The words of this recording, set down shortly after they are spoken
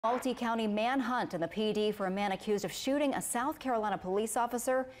Multi-county manhunt in the PD for a man accused of shooting a South Carolina police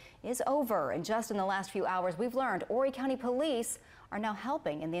officer is over. And just in the last few hours, we've learned Horry County Police are now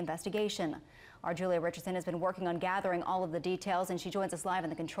helping in the investigation. Our Julia Richardson has been working on gathering all of the details, and she joins us live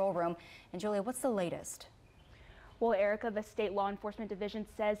in the control room. And Julia, what's the latest? Well, Erica, the state law enforcement division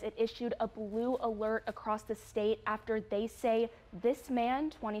says it issued a blue alert across the state after they say this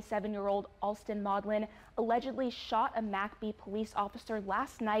man, 27-year-old Alston Maudlin, allegedly shot a McBee police officer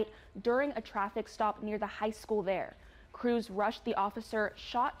last night during a traffic stop near the high school there. Crews rushed the officer,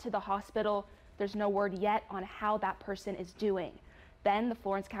 shot to the hospital. There's no word yet on how that person is doing. Then the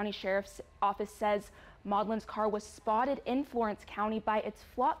Florence County Sheriff's Office says Maudlin's car was spotted in Florence County by its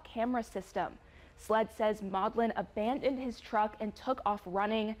flock camera system. SLED says Maudlin abandoned his truck and took off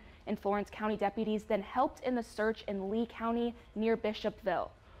running, and Florence County deputies then helped in the search in Lee County near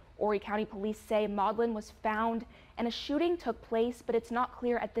Bishopville. Horry County Police say Maudlin was found and a shooting took place, but it's not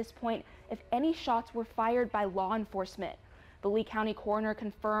clear at this point if any shots were fired by law enforcement. The Lee County coroner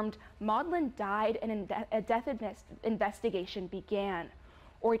confirmed Maudlin died and a death investigation began.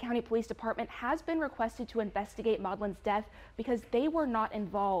 Horry County Police Department has been requested to investigate Maudlin's death because they were not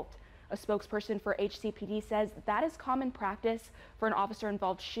involved. A spokesperson for HCPD says that is common practice for an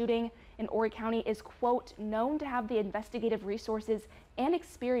officer-involved shooting, and Horry County is, quote, known to have the investigative resources and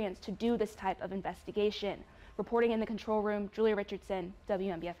experience to do this type of investigation. Reporting in the control room, Julia Richardson,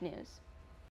 WMBF News.